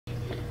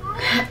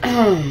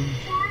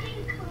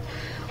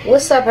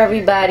What's up,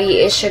 everybody?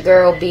 It's your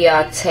girl B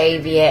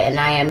Octavia, and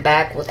I am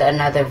back with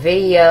another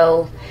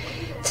video.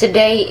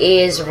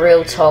 Today is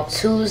Real Talk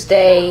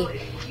Tuesday,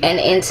 and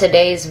in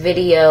today's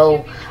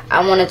video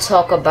I want to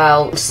talk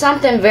about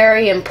something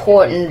very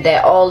important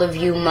that all of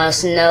you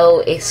must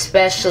know,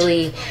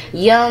 especially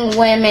young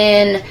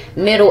women,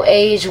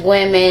 middle-aged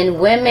women,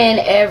 women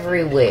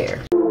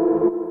everywhere.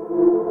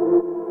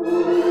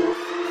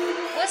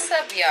 What's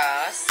up,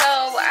 y'all? So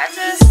I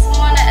just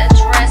want to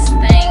address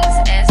things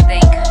as they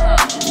come.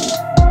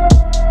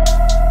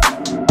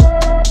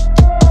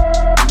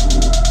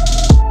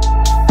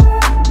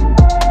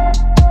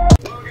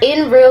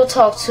 In Real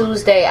Talk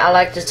Tuesday, I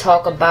like to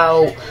talk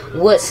about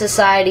what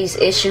society's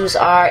issues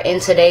are in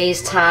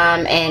today's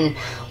time and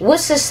what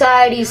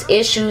society's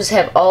issues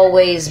have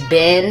always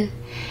been.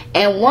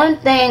 And one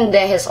thing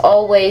that has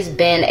always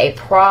been a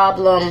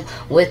problem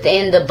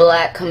within the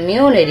black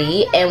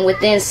community and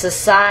within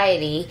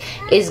society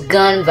is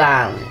gun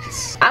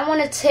violence. I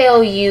want to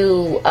tell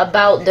you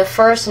about the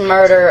first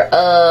murder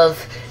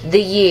of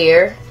the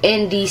year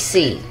in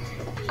DC.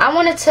 I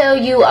want to tell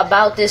you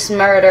about this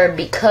murder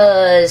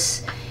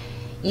because,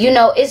 you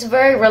know, it's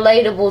very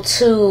relatable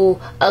to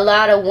a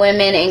lot of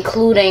women,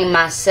 including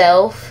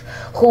myself,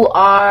 who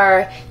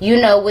are, you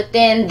know,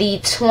 within the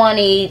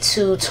 20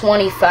 to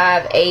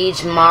 25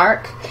 age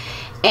mark.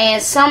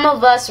 And some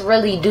of us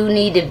really do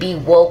need to be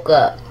woke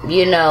up,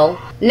 you know.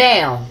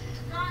 Now,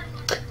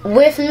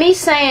 with me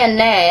saying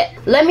that,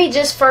 let me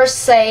just first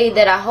say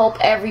that I hope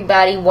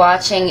everybody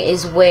watching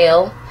is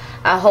well.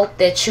 I hope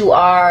that you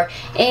are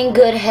in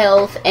good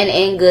health and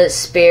in good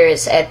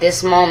spirits at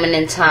this moment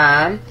in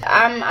time.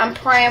 I'm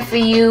praying for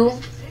you.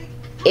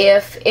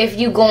 If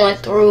you going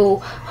through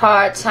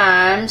hard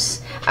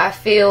times, I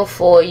feel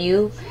for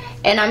you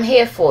and I'm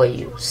here for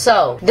you.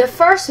 So, the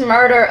first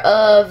murder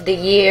of the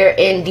year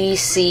in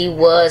DC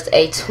was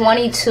a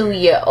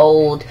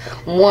 22-year-old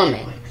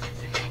woman.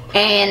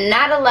 And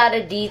not a lot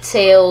of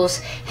details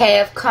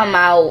have come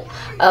out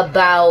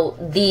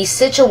about the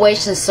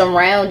situation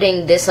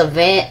surrounding this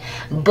event,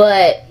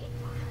 but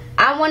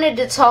I wanted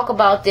to talk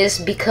about this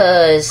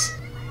because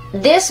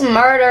this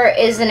murder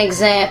is an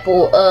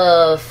example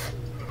of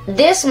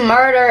there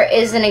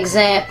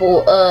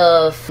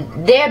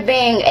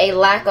being a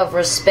lack of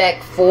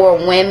respect for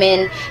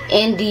women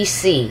in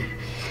DC.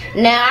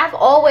 Now, I've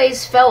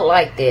always felt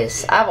like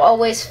this. I've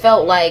always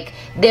felt like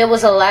there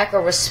was a lack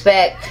of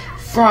respect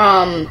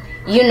from,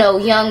 you know,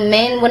 young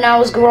men when I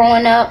was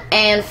growing up,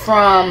 and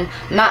from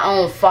my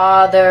own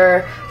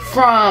father,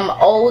 from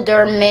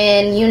older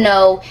men. You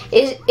know,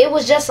 it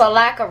was just a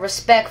lack of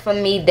respect for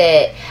me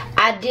that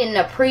I didn't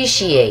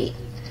appreciate.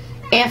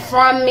 And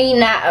from me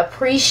not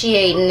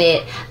appreciating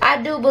it,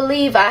 I do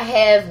believe I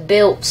have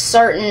built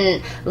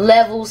certain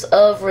levels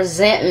of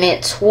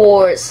resentment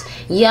towards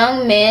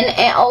young men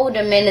and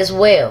older men as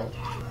well.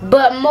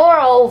 But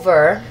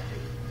moreover,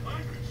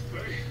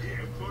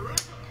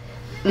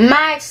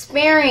 my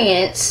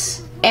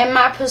experience and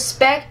my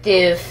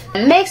perspective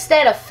makes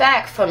that a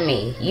fact for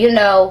me. You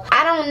know,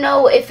 I don't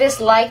know if it's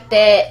like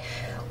that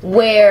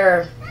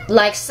where,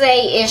 like,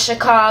 say in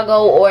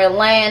Chicago or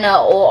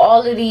Atlanta or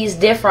all of these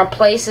different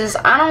places.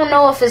 I don't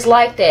know if it's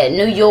like that.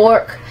 New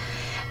York,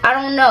 I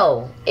don't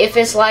know if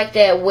it's like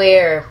that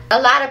where a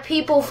lot of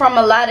people from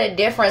a lot of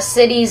different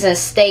cities and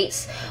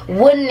states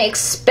wouldn't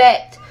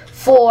expect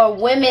for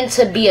women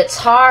to be a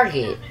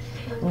target.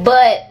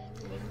 But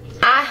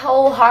I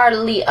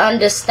wholeheartedly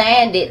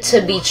understand it to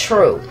be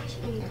true.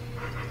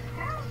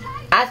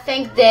 I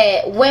think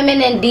that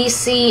women in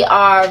DC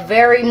are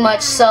very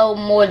much so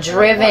more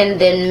driven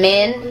than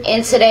men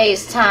in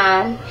today's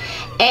time,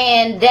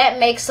 and that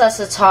makes us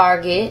a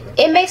target.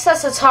 It makes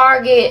us a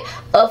target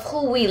of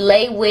who we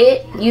lay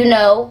with, you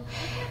know,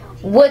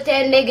 what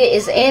that nigga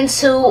is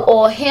into,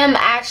 or him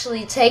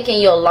actually taking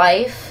your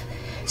life.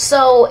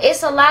 So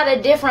it's a lot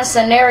of different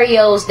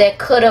scenarios that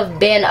could have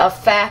been a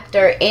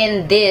factor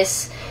in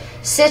this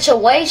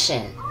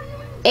situation,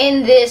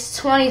 in this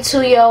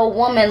 22-year-old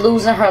woman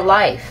losing her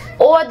life.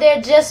 Or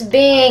there just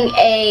being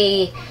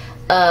a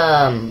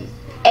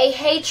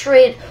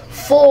hatred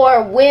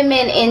for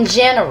women in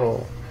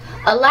general.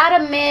 A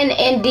lot of men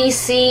in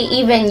DC,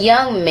 even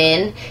young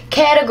men,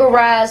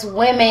 categorize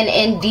women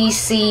in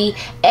DC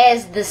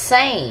as the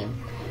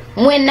same,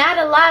 when not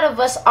a lot of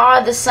us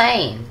are the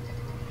same.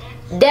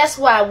 That's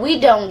why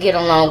we don't get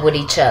along with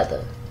each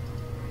other.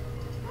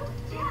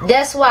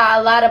 That's why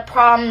a lot of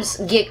problems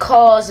get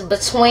caused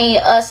between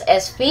us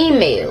as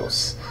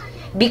females,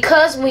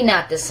 because we're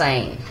not the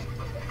same.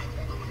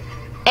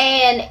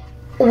 And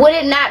would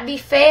it not be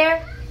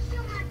fair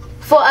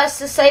for us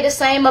to say the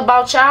same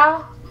about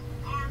y'all?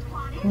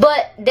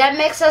 But that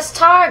makes us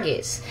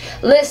targets.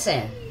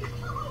 Listen,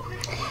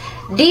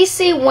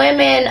 DC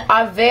women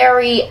are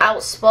very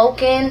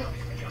outspoken,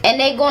 and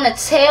they're gonna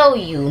tell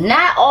you,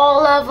 not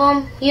all of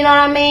them, you know what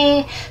I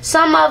mean?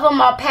 Some of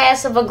them are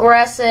passive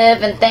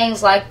aggressive and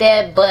things like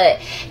that, but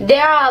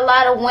there are a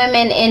lot of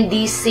women in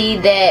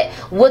DC that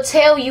will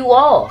tell you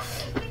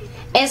off.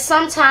 And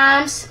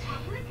sometimes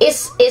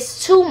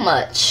it's too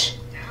much.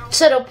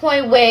 to the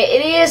point where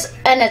it is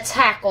an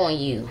attack on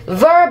you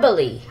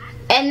verbally.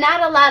 And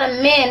not a lot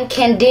of men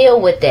can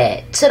deal with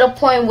that, to the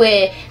point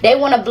where they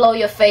want to blow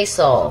your face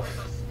off.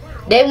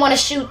 They want to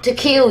shoot to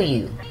kill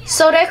you.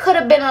 So there could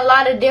have been a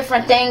lot of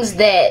different things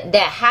that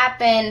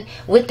happened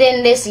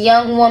within this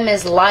young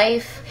woman's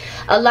life.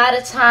 A lot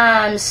of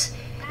times,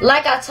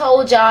 like I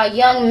told y'all,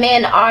 young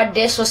men are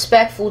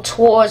disrespectful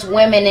towards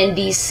women in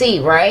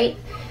DC, right?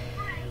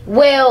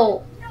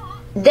 Well,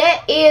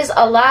 that is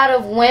a lot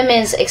of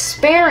women's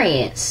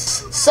experience.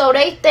 So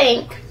they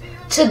think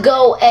to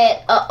go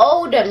at an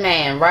older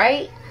man,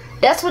 right?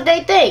 That's what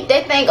they think.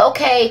 They think,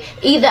 okay,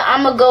 either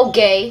I'm gonna go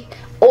gay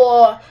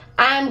or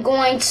I'm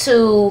going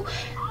to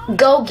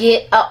go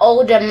get an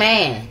older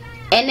man.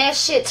 And that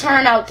shit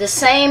turned out the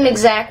same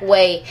exact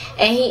way,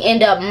 and he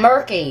end up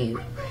murking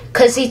you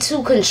because he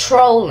too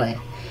controlling.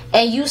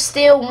 And you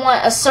still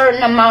want a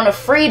certain amount of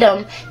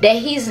freedom that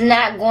he's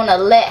not going to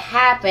let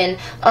happen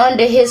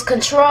under his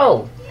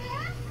control.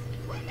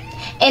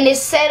 And it's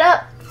set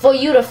up for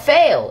you to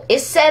fail.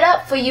 It's set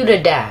up for you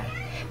to die,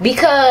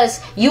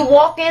 because you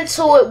walk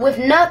into it with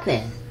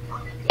nothing.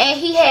 And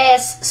he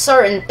has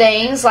certain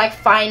things like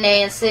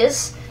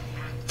finances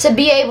to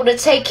be able to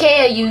take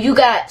care of you. You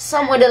got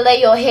somewhere to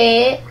lay your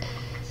head,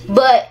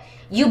 but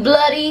you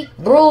bloody,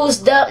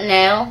 bruised up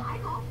now.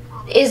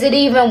 Is it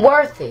even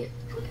worth it?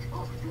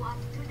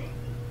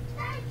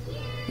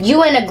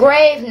 You in the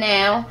grave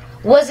now.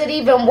 Was it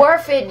even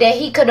worth it that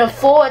he could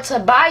afford to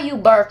buy you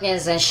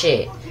Birkins and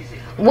shit?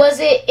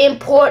 Was it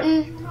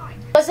important?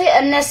 Was it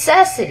a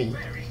necessity?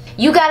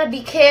 You got to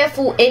be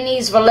careful in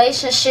these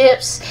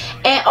relationships.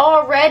 And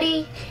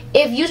already,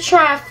 if you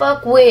try and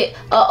fuck with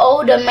an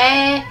older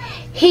man,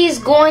 he's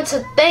going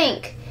to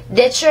think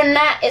that you're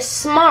not as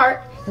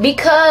smart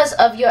because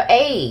of your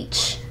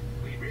age.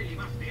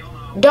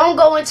 Don't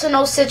go into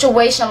no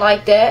situation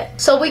like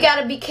that. So we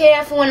got to be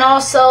careful, and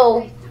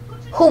also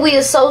who we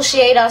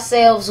associate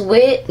ourselves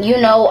with. You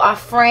know, our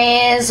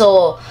friends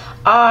or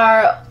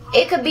our...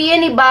 It could be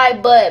anybody,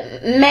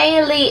 but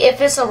mainly if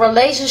it's a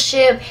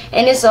relationship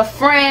and it's a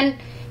friend,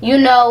 you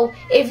know,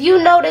 if you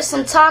notice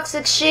some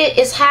toxic shit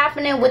is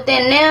happening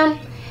within them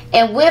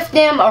and with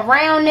them,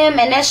 around them,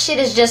 and that shit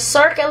is just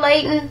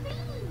circulating,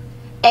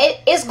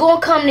 it's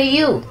going to come to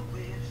you.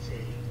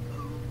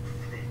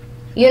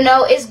 You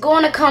know, it's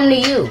going to come to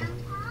you.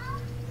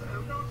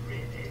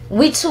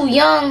 We too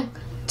young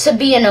to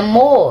be in a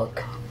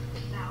morgue.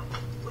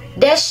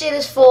 That shit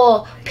is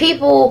for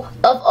people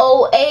of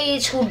old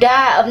age who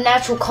die of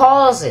natural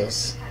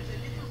causes.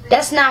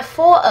 That's not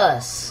for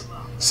us.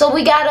 So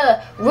we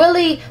gotta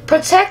really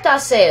protect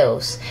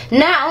ourselves.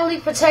 Not only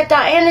protect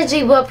our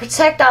energy, but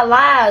protect our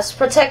lives,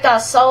 protect our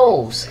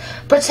souls,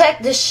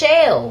 protect the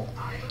shell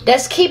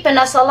that's keeping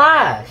us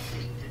alive.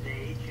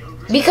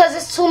 Because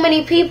there's too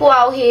many people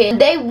out here,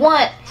 they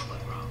want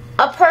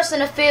a person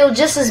to feel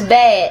just as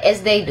bad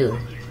as they do.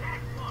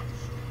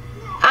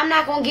 I'm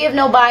not going to give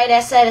nobody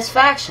that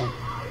satisfaction.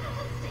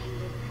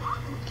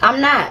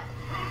 I'm not.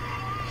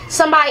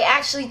 Somebody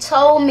actually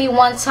told me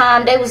one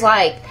time, they was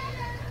like,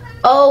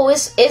 oh,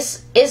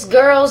 it's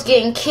girls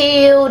getting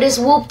killed, it's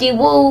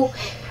whoop-de-woo.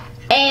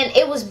 And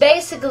it was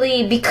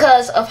basically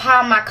because of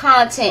how my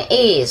content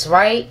is,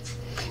 right?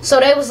 So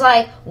they was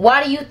like,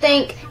 why do you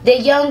think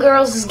that young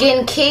girls is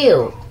getting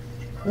killed?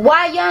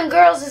 Why young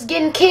girls is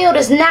getting killed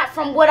is not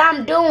from what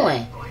I'm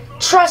doing.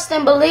 Trust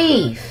and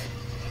believe.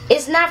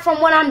 It's not from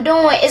what I'm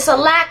doing. It's a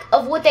lack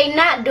of what they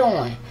not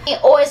doing.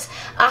 Or it's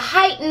a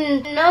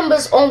heightened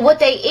numbers on what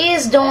they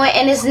is doing,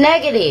 and it's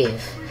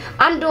negative.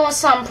 I'm doing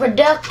something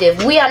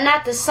productive. We are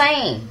not the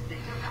same.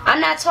 I'm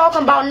not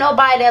talking about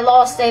nobody that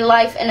lost their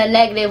life in a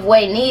negative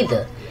way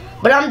neither.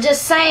 But I'm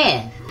just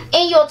saying,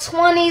 in your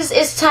 20s,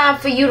 it's time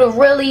for you to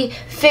really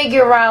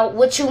figure out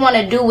what you want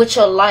to do with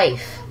your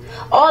life.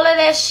 All of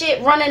that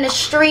shit, running the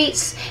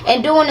streets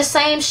and doing the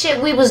same shit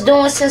we was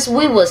doing since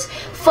we was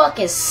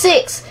fucking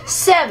 6,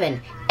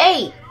 7,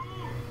 8.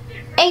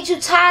 Ain't you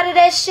tired of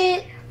that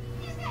shit?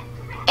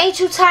 Ain't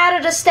you tired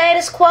of the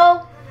status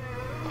quo?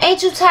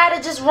 Ain't you tired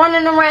of just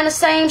running around the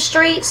same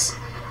streets?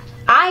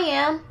 I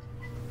am.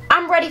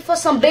 I'm ready for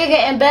some bigger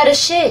and better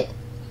shit.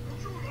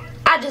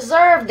 I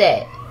deserve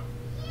that.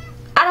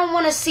 I don't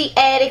want to see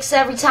addicts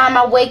every time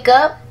I wake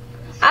up.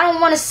 I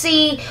don't want to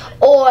see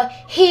or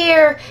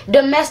hear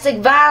domestic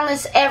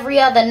violence every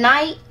other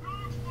night.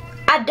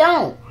 I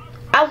don't.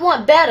 I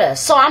want better.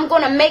 So I'm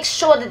going to make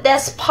sure that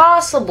that's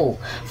possible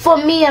for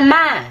me and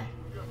mine.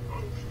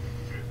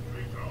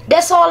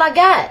 That's all I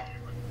got.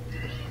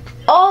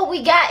 All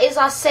we got is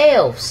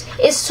ourselves.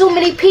 It's too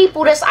many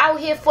people that's out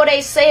here for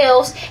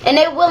themselves, and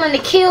they're willing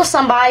to kill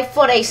somebody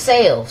for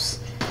themselves.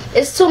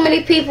 It's too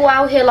many people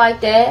out here like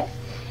that.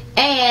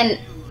 And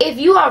if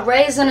you are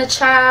raising a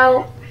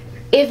child,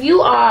 if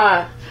you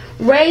are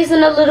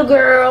raising a little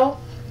girl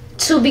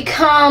to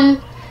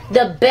become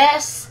the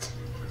best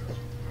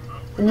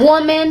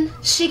woman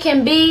she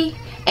can be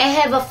and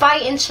have a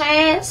fighting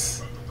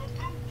chance,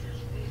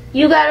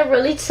 you gotta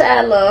really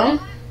tell them,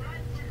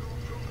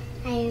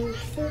 I am a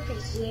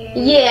superhero.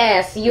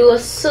 Yes, you're a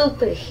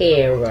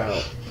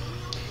superhero.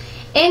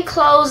 in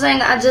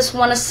closing, I just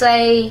want to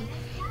say,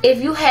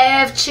 if you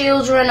have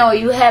children or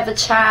you have a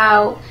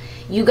child,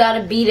 you got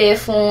to be there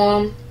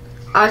for them.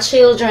 Our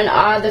children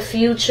are the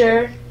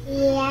future.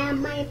 Yeah,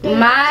 my baby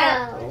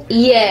Joe.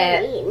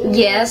 Yeah,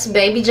 yes,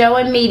 baby Joe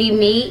and Meaty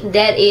Meat.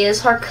 That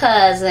is her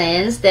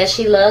cousins that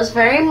she loves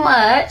very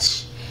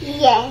much.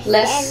 Yes.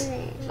 Let's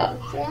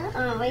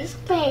always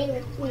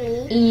play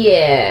with me.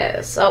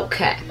 Yes,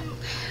 okay.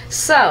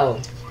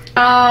 So,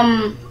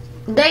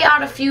 they are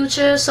the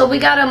future, so we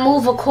gotta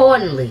move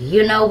accordingly.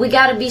 You know, we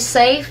gotta be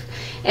safe,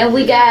 and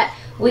we gotta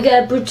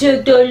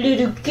protect our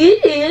little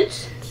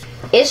kids.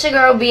 It's your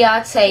girl B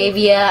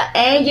Octavia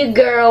and your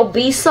girl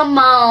B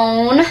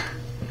Simone,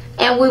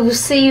 and we will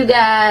see you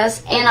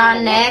guys in our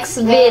next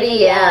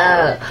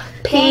video.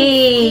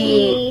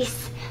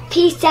 Peace.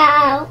 Peace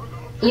out.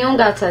 You don't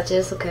gotta touch it,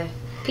 it's okay.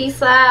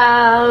 Peace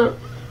out.